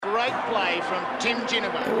great play from Tim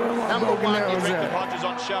Ginnivan. Number one, Rick Hodges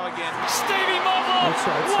on show again. Stevie Mobley! That's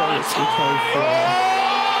right, so it's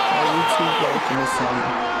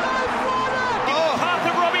Path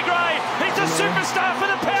of Robbie Gray. He's a superstar for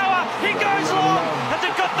the power. He goes long and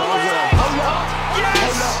they've got the lead.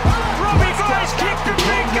 Yes! Robbie Gray's kicked a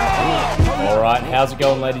big goal. All right, how's it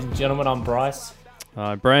going, ladies and gentlemen? I'm Bryce.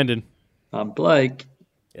 I'm Brandon. I'm Blake.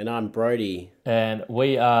 And I'm Brody. And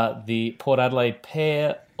we are the Port Adelaide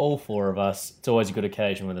pair, all four of us. It's always a good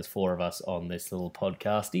occasion when there's four of us on this little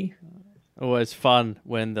podcasty. Always fun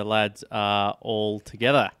when the lads are all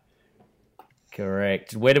together.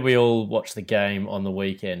 Correct. Where did we all watch the game on the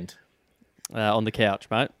weekend? On the couch,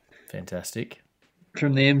 mate. Fantastic.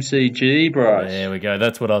 From the MCG, Bryce. There we go.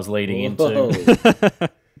 That's what I was leading Whoa. into.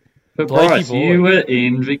 But Bryce, you were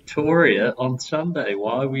in Victoria on Sunday.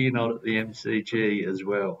 Why were you not at the MCG as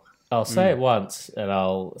well? I'll say it once and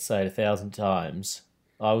I'll say it 1,000 times.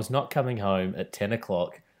 I was not coming home at 10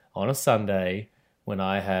 o'clock on a Sunday when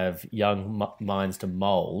I have young minds to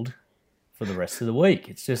mould for the rest of the week.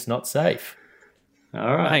 It's just not safe.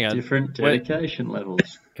 All right, Hang on. different dedication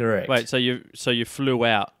levels. Correct. Wait, so you flew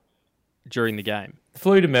out during the game?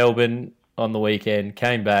 Flew to Melbourne on the weekend,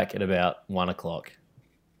 came back at about 1 o'clock.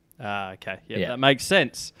 Okay. Yeah, that makes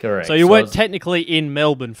sense. Correct. So you weren't technically in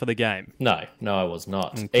Melbourne for the game? No, I was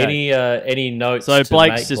not. Okay. Any notes So to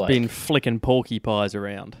Blake's make, just Blake? been flicking porcupines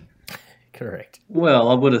around. Correct. Well,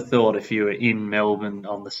 I would have thought if you were in Melbourne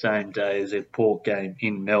on the same day as a Port game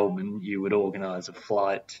in Melbourne, you would organise a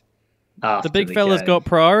flight after The big fella's game. got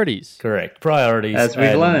priorities. Correct. Priorities. As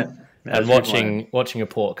we've learnt. And watching a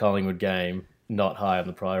Port Collingwood game not high on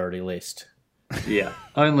the priority list. Yeah,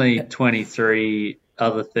 only 23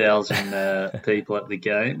 other thousand people at the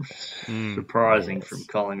game. Surprising from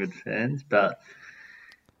Collingwood fans, but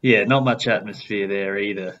yeah, not much atmosphere there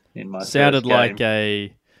either. In my Sounded first game. like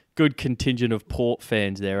a good contingent of Port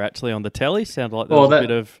fans there actually on the telly. Sounded like there was a bit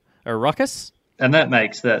of a ruckus. And that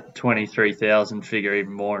makes that 23,000 figure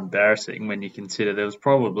even more embarrassing when you consider there was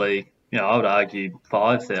probably, I would argue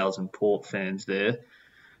 5,000 Port fans there.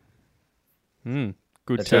 Good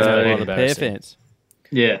That turnout sounds by the pair embarrassing. fans.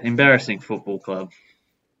 Yeah, embarrassing football club.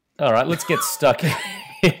 All right, let's get stuck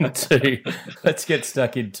into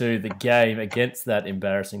the game against that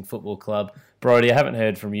embarrassing football club. Brody, I haven't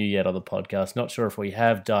heard from you yet on the podcast. Not sure if we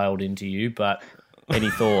have dialed into you, but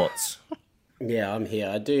any thoughts? Yeah, I'm here.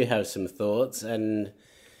 I do have some thoughts, and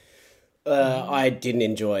I didn't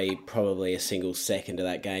enjoy probably a single second of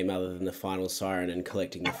that game other than the final siren and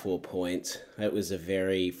collecting the 4 points. It was a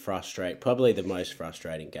very probably the most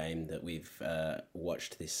frustrating game that we've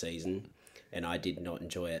watched this season, and I did not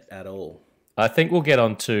enjoy it at all. I think we'll get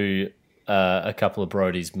on to a couple of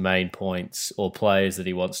Brody's main points or players that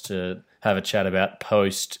he wants to have a chat about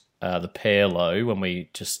post the pair low when we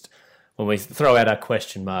throw out our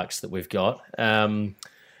question marks that we've got.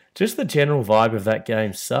 Just the general vibe of that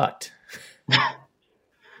game sucked.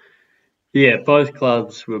 Yeah, both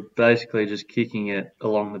clubs were basically just kicking it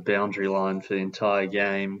along the boundary line for the entire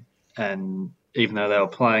game, and even though they were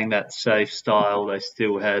playing that safe style, they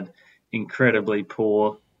still had incredibly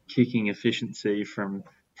poor kicking efficiency from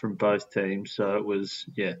both teams. So it was,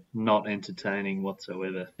 not entertaining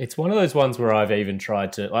whatsoever. It's one of those ones where I've even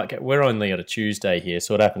tried to, we're only on a Tuesday here,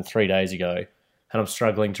 so it happened 3 days ago, and I'm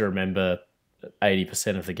struggling to remember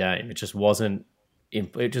 80% of the game. It just wasn't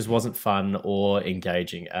fun or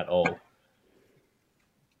engaging at all.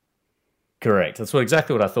 Correct. That's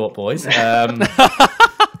exactly what I thought, boys.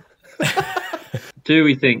 Do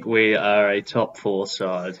we think we are a top 4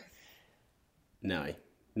 side? No,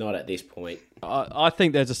 not at this point. I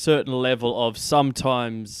think there's a certain level of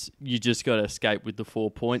sometimes you just got to escape with the 4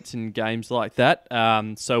 points in games like that.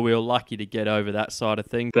 So we were lucky to get over that side of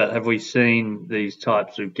things. But have we seen these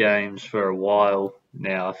types of games for a while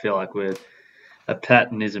now? I feel like a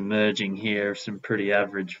pattern is emerging here of some pretty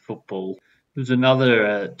average football. There's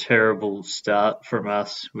another terrible start from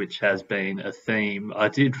us, which has been a theme. I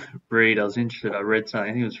did read, I was interested, I read something,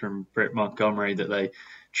 I think it was from Brett Montgomery, that they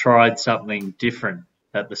tried something different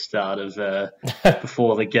at the start of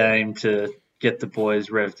before the game to get the boys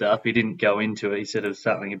revved up. He didn't go into it. He said it was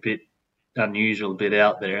something a bit unusual, a bit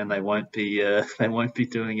out there, and they won't be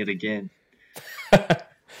doing it again.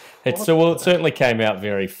 It certainly came out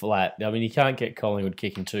very flat. I mean, you can't get Collingwood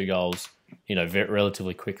kicking 2 goals,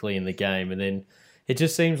 relatively quickly in the game, and then it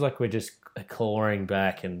just seems like we're just clawing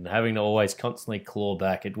back and having to always constantly claw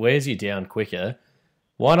back. It wears you down quicker.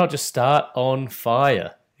 Why not just start on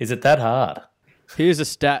fire? Is it that hard? Here's a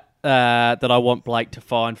stat that I want Blake to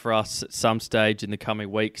find for us at some stage in the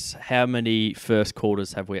coming weeks. How many first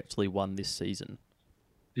quarters have we actually won this season?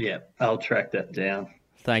 Yeah, I'll track that down.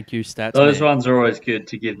 Thank you, stats. Those man. ones are always good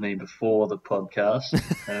to give me before the podcast,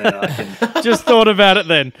 and then I can Just thought about it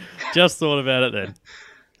then.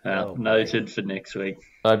 noted for next week.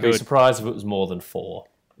 I'd be Good. surprised if it was more than 4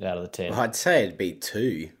 out of the 10. I'd say it'd be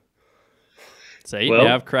 2. See, Well,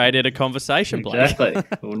 now I've created a conversation, Blake. Exactly.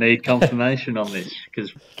 We'll need confirmation on this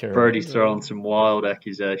because Correct. Brody's throwing some wild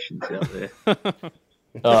accusations out there.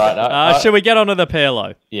 All right. Shall we get on to the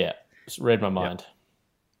Pairlo? Yeah, just read my mind.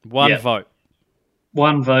 One Yep. vote.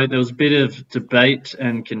 One vote. There was a bit of debate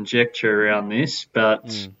and conjecture around this,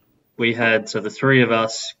 but we had, so the three of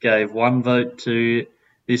us gave 1 vote to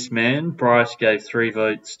this man. Bryce gave 3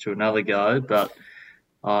 votes to another guy, but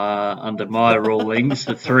under my rulings,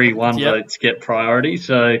 the 3 1 Yep. votes get priority.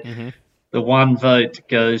 So the 1 vote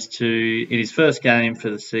goes to, in his first game for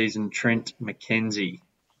the season, Trent McKenzie.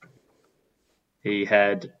 He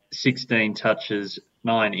had 16 touches,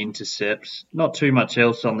 9 intercepts. Not too much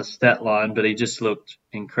else on the stat line, but he just looked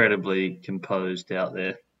incredibly composed out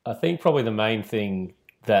there. I think probably the main thing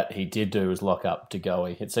that he did do was lock up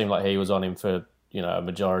Degoe. It seemed like he was on him for a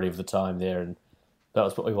majority of the time there, and that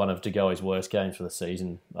was probably one of Degoe's worst games for the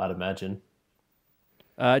season, I'd imagine.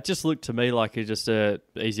 It just looked to me like just a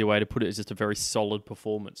easier way to put it is just a very solid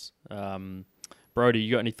performance. Brody,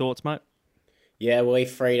 you got any thoughts, mate? Yeah, well, he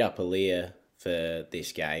freed up Aaliyah for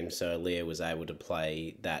this game, so Aaliyah was able to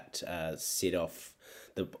play that sit off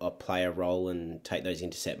the player role and take those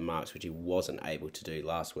intercept marks, which he wasn't able to do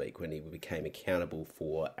last week when he became accountable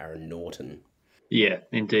for Aaron Norton. Yeah,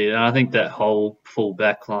 indeed. And I think that whole full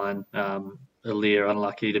back line, Aaliyah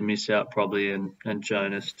unlucky to miss out probably, and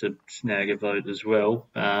Jonas to snag a vote as well.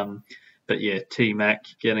 But yeah, T-Mac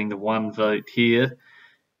getting the 1 vote here.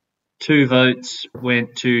 2 votes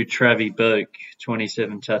went to Travie Boak,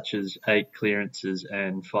 27 touches, 8 clearances,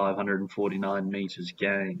 and 549 metres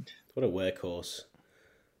gained. What a workhorse.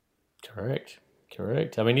 Correct.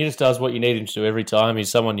 I mean, he just does what you need him to do every time. He's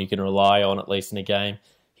someone you can rely on, at least in a game.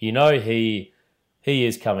 You know he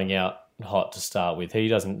is coming out hot to start with. He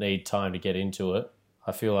doesn't need time to get into it.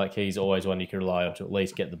 I feel like he's always one you can rely on to at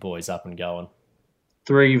least get the boys up and going.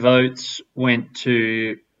 3 votes went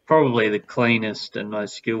to probably the cleanest and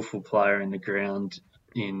most skillful player in the ground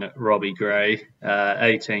in Robbie Gray.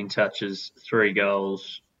 18 touches, 3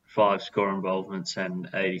 goals, 5 score involvements,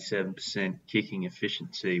 and 87% kicking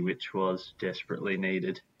efficiency, which was desperately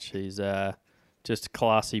needed. She's just a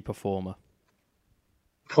classy performer.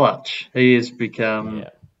 Clutch. He has become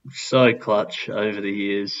so clutch over the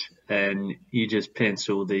years, and you just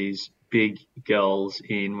pencil these big goals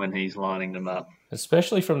in when he's lining them up.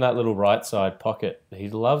 Especially from that little right side pocket. He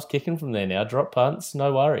loves kicking from there now. Drop punts,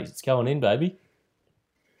 no worries. It's going in, baby.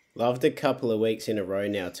 Loved a couple of weeks in a row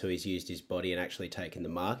now too. He's used his body and actually taken the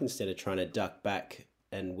mark instead of trying to duck back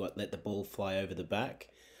and let the ball fly over the back,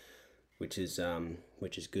 which is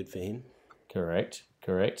good for him. Correct.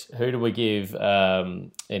 Who do we give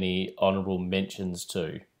any honourable mentions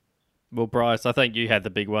to? Well, Bryce, I think you had the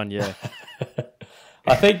big one, yeah.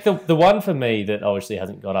 I think the one for me that obviously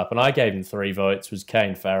hasn't got up, and I gave him 3 votes, was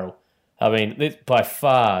Kane Farrell. I mean, it's by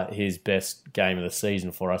far his best game of the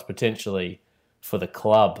season for us, potentially for the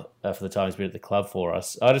club, for the time he's been at the club for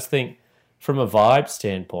us. I just think, from a vibe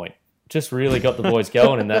standpoint, just really got the boys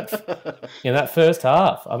going in that first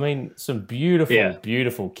half. I mean, some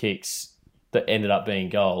beautiful kicks that ended up being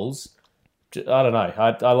goals. I don't know.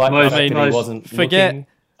 I like the fact that he wasn't looking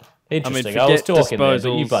interesting. I was talking there,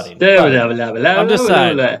 but you butt in. I'm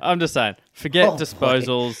just saying. Forget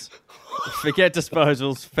disposals. Forget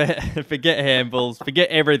disposals. Forget handballs. Forget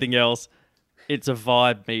everything else. It's a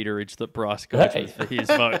vibe meterage that Bryce goes with for his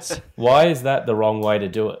votes. Why is that the wrong way to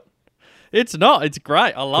do it? It's not. It's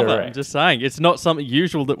great. I love it. I'm just saying. It's not something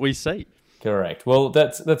usual that we see. Correct. Well,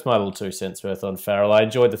 that's my little 2 cents worth on Farrell. I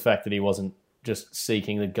enjoyed the fact that he wasn't just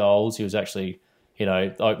seeking the goals. He was actually,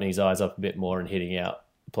 opening his eyes up a bit more and hitting out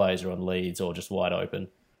players who are on leads or just wide open.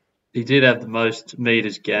 He did have the most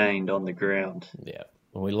metres gained on the ground. Yeah.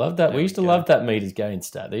 And we loved that. We used to love that metres gained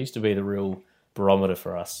stat. That used to be the real barometer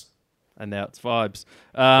for us. And now it's vibes.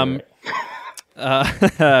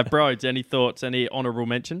 Broads, any thoughts? Any honourable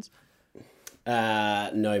mentions?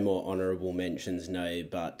 No more honourable mentions, no,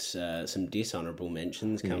 but some dishonourable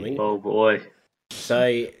mentions coming. Oh, boy.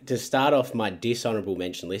 So, to start off my dishonourable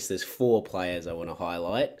mention list, there's 4 players I want to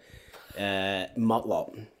highlight.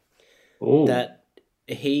 Motlop. Ooh. That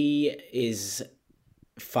he is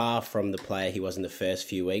far from the player he was in the first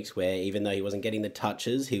few weeks, where even though he wasn't getting the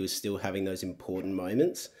touches, he was still having those important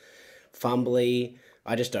moments. Fumbly,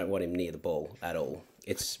 I just don't want him near the ball at all.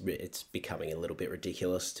 It's becoming a little bit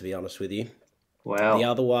ridiculous, to be honest with you. Wow. The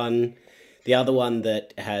other one The other one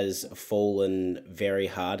that has fallen very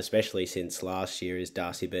hard, especially since last year, is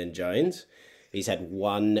Darcy Byrne-Jones. He's had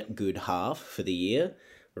one good half for the year.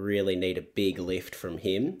 Really need a big lift from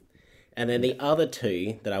him. And then the other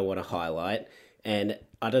two that I want to highlight, and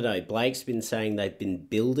I don't know, Blake's been saying they've been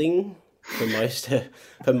building for most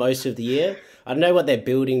of the year. I don't know what they're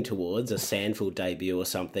building towards, a Sandfield debut or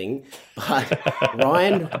something, but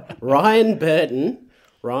Ryan Burton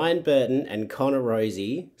and Connor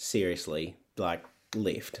Rosie, seriously, like,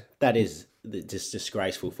 lift. That is just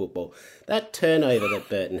disgraceful football. That turnover that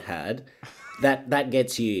Burton had, that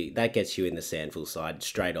gets you in the Sandfield side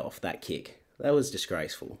straight off, that kick. That was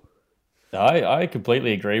disgraceful. I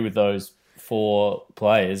completely agree with those 4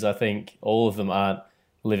 players. I think all of them aren't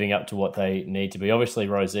living up to what they need to be. Obviously,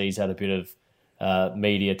 Rosie's had a bit of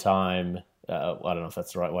media time. I don't know if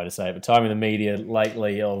that's the right way to say it, but time in the media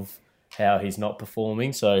lately of how he's not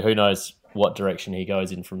performing. So who knows what direction he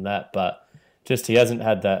goes in from that. But just he hasn't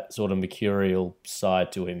had that sort of mercurial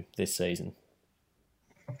side to him this season.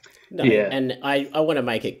 No, yeah. And I want to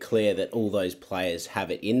make it clear that all those players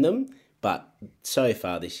have it in them, but so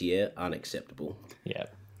far this year, unacceptable. Yeah.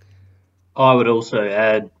 I would also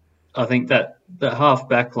add, I think that half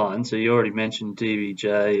back line, so you already mentioned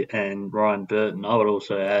DBJ and Ryan Burton. I would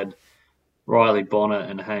also add Riley Bonner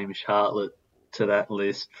and Hamish Hartlett to that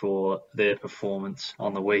list for their performance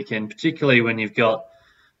on the weekend, particularly when you've got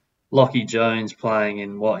Lockie Jones playing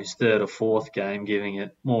in his 3rd or 4th game, giving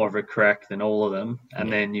it more of a crack than all of them. And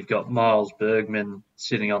then you've got Miles Bergman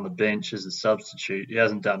sitting on the bench as a substitute. He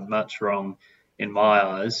hasn't done much wrong in my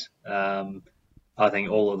eyes. I think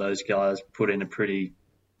all of those guys put in a pretty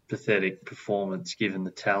pathetic performance given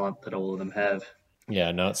the talent that all of them have.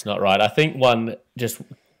 Yeah, no, it's not right. I think one, just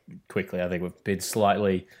quickly, I think we've been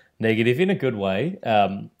slightly negative in a good way.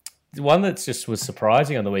 The one that just was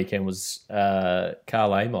surprising on the weekend was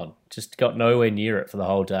Carl Amon. Just got nowhere near it for the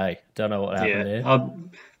whole day. Don't know what happened there.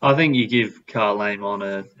 I think you give Carl Amon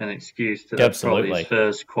an excuse to that's probably his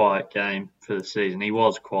first quiet game for the season. He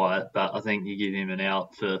was quiet, but I think you give him an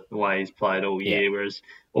out for the way he's played all year, whereas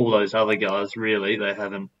all those other guys, really, they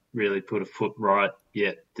haven't really put a foot right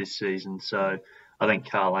yet this season. So I think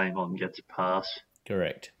Carl Amon gets a pass.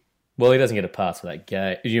 Correct. Well, he doesn't get a pass for that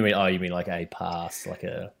game. You mean like a pass, like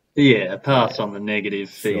a... Yeah, a pass on the negative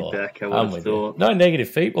feedback, I would have thought. No negative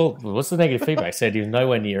feedback. Well, what's the negative feedback? Said he was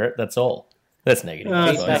nowhere near it, that's all. That's negative.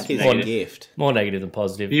 Feedback is a gift. More negative than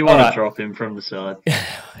positive. You want to drop him from the side.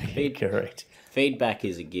 Correct. Feedback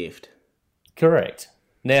is a gift. Correct.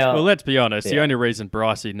 Now, well, let's be honest. The only reason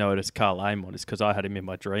Brycey noticed Carl Amon is because I had him in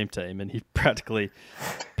my dream team, and he practically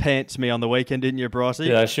pants me on the weekend, didn't you, Brycey?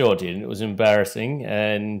 Yeah, I sure did. It was embarrassing,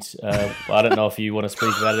 and I don't know if you want to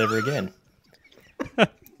speak about it ever again.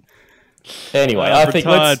 Anyway, I think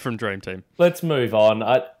retired from Dream Team. Let's move on.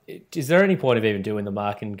 Is there any point of even doing the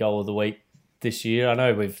mark and goal of the week this year? I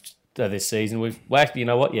know we've this season. Actually, you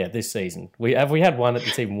know what? Yeah, this season we had one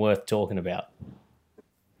that's even worth talking about.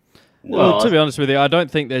 Well, to be honest with you, I don't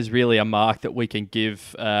think there's really a mark that we can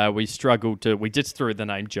give. We just threw the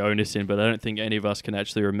name Jonas in, but I don't think any of us can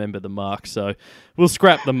actually remember the mark. So we'll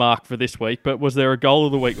scrap the mark for this week. But was there a goal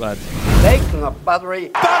of the week, lads? Bacon or buttery.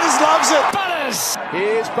 Butters loves it. Butters.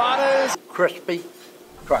 Here's Butters. Crispy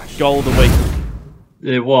crust. Goal of the week.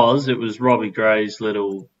 There was. It was Robbie Gray's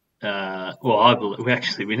little... I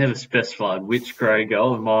believe we never specified which Gray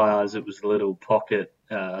goal. In my eyes, it was the little pocket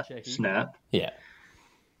snap. Yeah.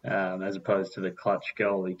 As opposed to the clutch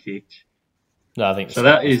goal he kicked. No, I think so.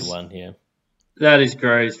 That is the one. Yeah, that is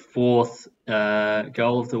Gray's 4th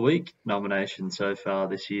goal of the week nomination so far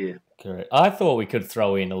this year. Correct. I thought we could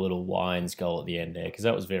throw in a little Wines goal at the end there because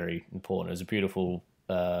that was very important. It was a beautiful,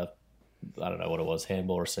 I don't know what it was,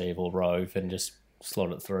 handball receive or rove, and just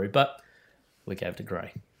slot it through. But we gave it to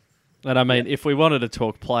Gray. And I mean, if we wanted to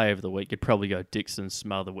talk play of the week, you'd probably go Dixon's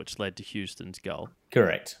smother, which led to Houston's goal.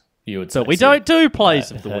 Correct. You would so say we don't do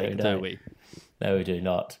plays of the week, do we? No, we do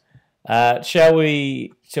not. Shall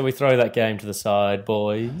we throw that game to the side,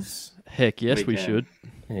 boys? Heck yes, we should.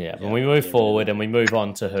 Yeah, when we move forward and we move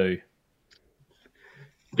on to who?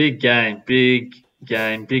 Big game, big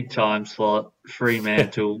time slot,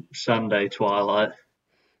 Fremantle, Sunday twilight.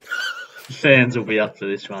 Fans will be up for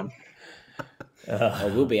this one.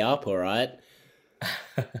 We'll be up, all right.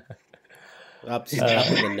 Up in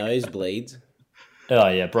the nosebleeds. Oh,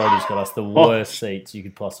 yeah, Brody's got us the worst seats you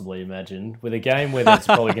could possibly imagine. With a game where there's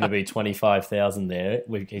probably going to be 25,000 there,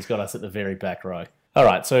 he's got us at the very back row. All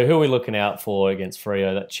right, so who are we looking out for against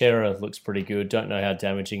Freo? That Chera looks pretty good. Don't know how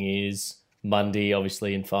damaging he is. Mundy,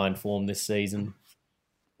 obviously, in fine form this season.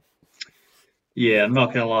 Yeah, I'm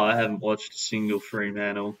not going to lie. I haven't watched a single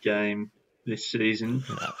Fremantle game this season.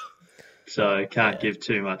 No. so can't give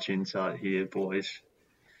too much insight here, boys.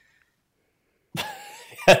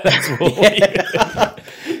 That's what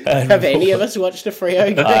Have any of us watched a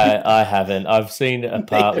Freo game? I haven't. I've seen a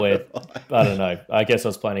part where, I don't know, I guess I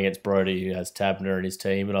was playing against Brody, who has Tabner in his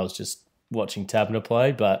team, and I was just watching Tabner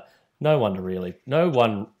play, but not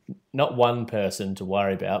one person to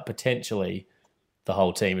worry about. Potentially the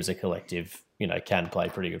whole team as a collective, can play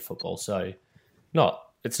pretty good football. So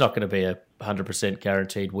it's not going to be a 100%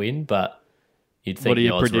 guaranteed win, but you'd think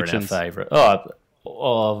the odds were in our favour.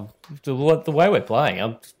 The way we're playing,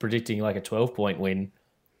 I'm predicting like a 12-point win.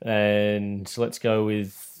 And let's go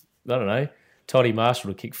with, I don't know, Toddy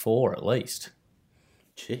Marshall to kick 4 at least.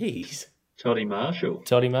 Jeez. Toddy Marshall.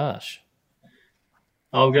 Toddy Marsh.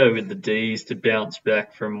 I'll go with the D's to bounce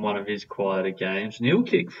back from one of his quieter games. And he'll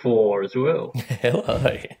kick 4 as well.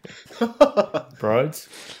 Hello. Broads?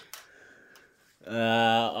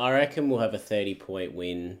 I reckon we'll have a 30-point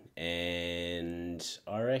win. And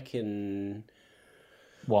I reckon...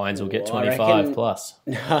 Wines will get 25 plus.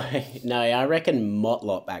 No, I reckon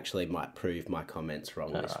Motlop actually might prove my comments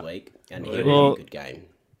wrong this week, and he'll be a good game.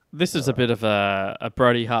 This is a bit of a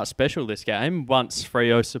Brody Hart special, this game. Once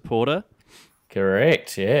Freo supporter.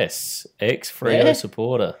 Correct, yes. Ex-Freo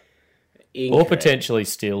supporter. Incorrect. Or potentially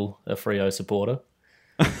still a Freo supporter.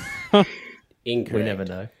 Incorrect. We never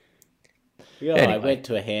know. Yeah, anyway. I went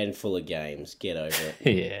to a handful of games. Get over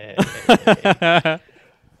it. Yeah.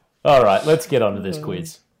 All right, let's get on to this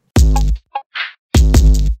quiz.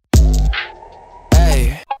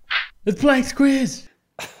 Hey, it's Blake's quiz.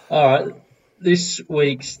 All right, this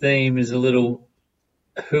week's theme is a little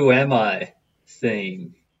 "Who am I?"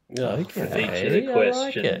 theme Okay, for each of the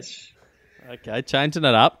questions. Okay, changing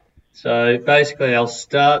it up. So basically, I'll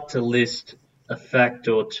start to list a fact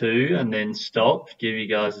or two and then stop, give you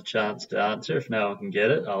guys a chance to answer. If no one can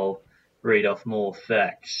get it, I'll read off more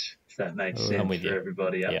facts, if that makes sense for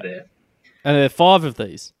everybody out there. And there are 5 of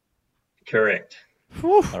these. Correct.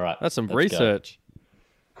 Whew, all right, that's some research.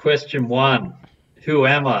 Question 1. Who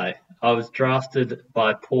am I? I was drafted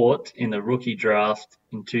by Port in the rookie draft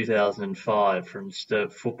in 2005 from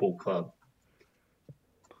Sturt Football Club.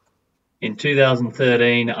 In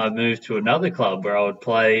 2013, I moved to another club where I would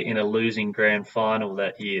play in a losing grand final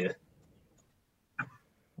that year.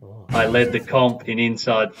 I led the comp in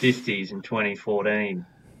inside 50s in 2014.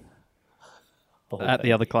 At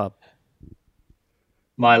the other club.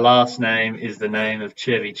 My last name is the name of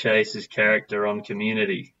Chevy Chase's character on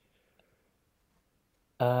Community.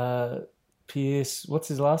 Pierce, what's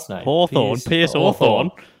his last name? Hawthorne. Pierce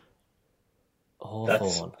Hawthorne.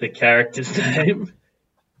 That's the character's name.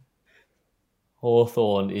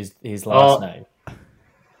 Hawthorne is his last name.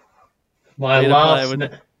 My last name...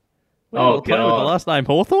 Oh, God. With the last name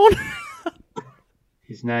Hawthorne?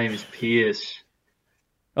 His name is Pierce.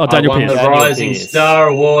 Oh, Daniel Pierce. I won the Rising Star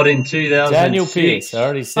Award in 2006. Daniel Pierce, I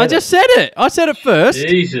already said I just said it. I said it first.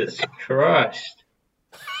 Jesus Christ.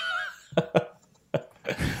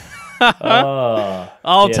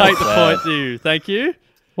 I'll take the point to you. Thank you.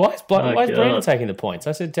 Why is Brandon taking the points?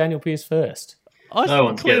 I said Daniel Pierce first.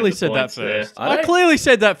 I clearly said that first. I clearly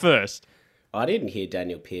said that first. I didn't hear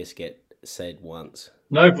Daniel Pierce get said once.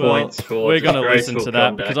 No points. We're going to listen to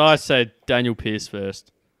that because I said Daniel Pierce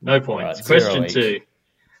first. No points. Right, Question 2.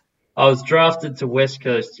 I was drafted to West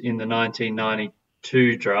Coast in the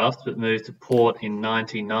 1992 draft, but moved to Port in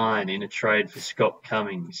 99 in a trade for Scott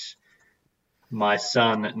Cummings. My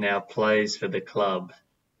son now plays for the club.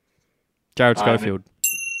 Jared Schofield.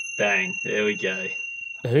 Bang. There we go.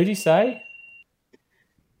 Who'd he say?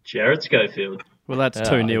 Jared Schofield. Well, that's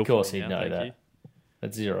 2-0. Of course he'd know that.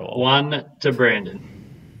 That's 0-1. 1 to Brandon.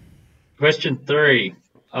 Question 3.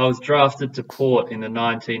 I was drafted to Port in the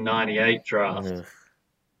 1998 draft.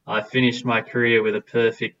 I finished my career with a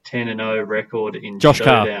perfect 10-0 record in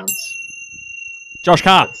showdowns. Josh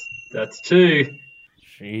Carr. That's 2.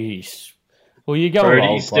 Jeez. Well, you go Brody,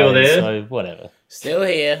 old still players, there? So whatever. Still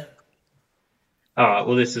here. All right,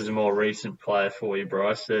 well, this is a more recent player for you,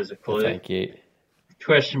 Bryce. There's a clue. Thank you.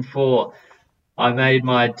 Question 4. I made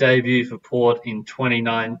my debut for Port in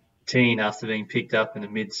 2019 after being picked up in the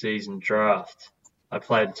mid-season draft. I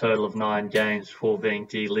played a total of 9 games before being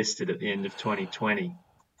delisted at the end of 2020.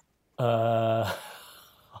 I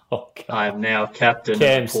am now captain of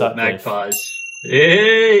the Port Magpies.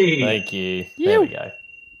 Hey! Thank you. There we go.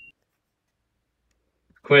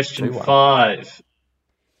 Question 5.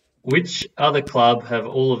 Which other club have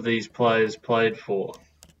all of these players played for?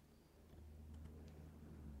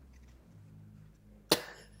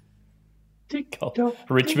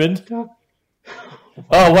 Richmond? Oh,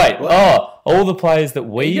 wait. What? Oh, all the players that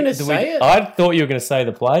we... Are you going to say it? I thought you were going to say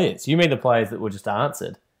the players. You mean the players that were just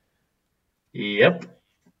answered? Yep.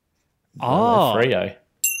 Oh, Freo.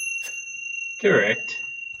 Correct.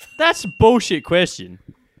 that's a bullshit question.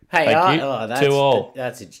 Hey, Thank you. that's 2-2.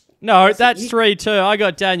 that's a, No, that's 3-2. I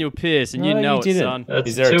got Daniel Pearce, and you No, know you it, didn't. son. That's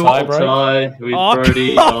Is there a 2-2 tie break? tie with Oh,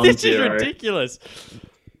 Brody God, on this 0. is ridiculous.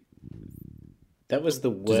 that was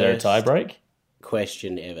the Is there a worst tie break?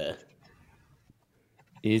 question ever.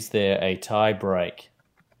 Is there a tie break?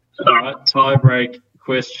 All right, tie break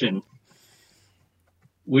question.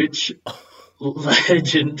 Which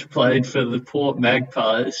legend played for the Port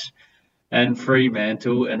Magpies and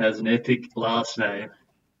Fremantle and has an epic last name?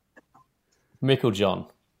 Michael John.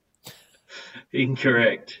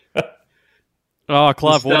 Incorrect. Oh, The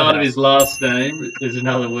Clive start of Waterhouse. his last name is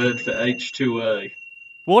another word for H2O.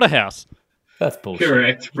 Waterhouse. That's bullshit.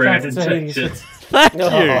 Correct, Brandon Can't say Jackson. Thank you.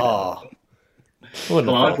 Oh, Wouldn't have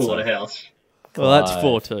Clive thought so. Waterhouse. Well, that's Clive.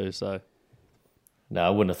 4-2, so. No, I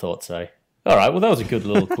wouldn't have thought so. All right, well, that was a good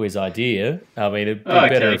little quiz idea. I mean, it'd be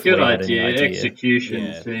better Okay, if good we had idea. any idea. Execution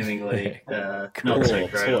Yeah. seemingly not Cool. so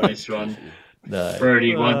great on this one. No,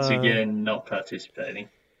 Brody once again not participating.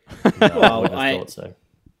 no I Well, wouldn't have I- thought so.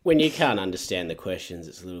 when you can't understand the questions,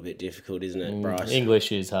 it's a little bit difficult, isn't it, Bryce?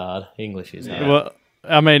 English is hard. English is hard. Well,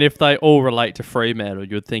 I mean, if they all relate to Fremantle,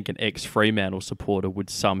 you'd think an ex-Fremantle supporter would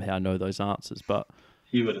somehow know those answers, but...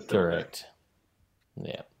 You would have thought. Correct.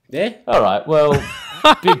 Yeah. Yeah. All right. Well,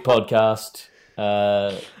 big podcast.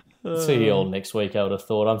 See you all next week. I would have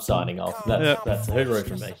thought. I'm signing off. That's a hooroo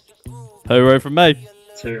from me. Hooroo from me.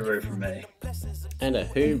 Two from me. And a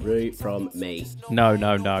hooroo from me. No.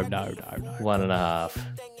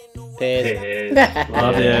 1.5. Pairs. Cheers.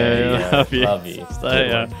 Love you. Yeah, Love you. love you. Stay,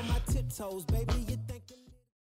 Good one. yeah.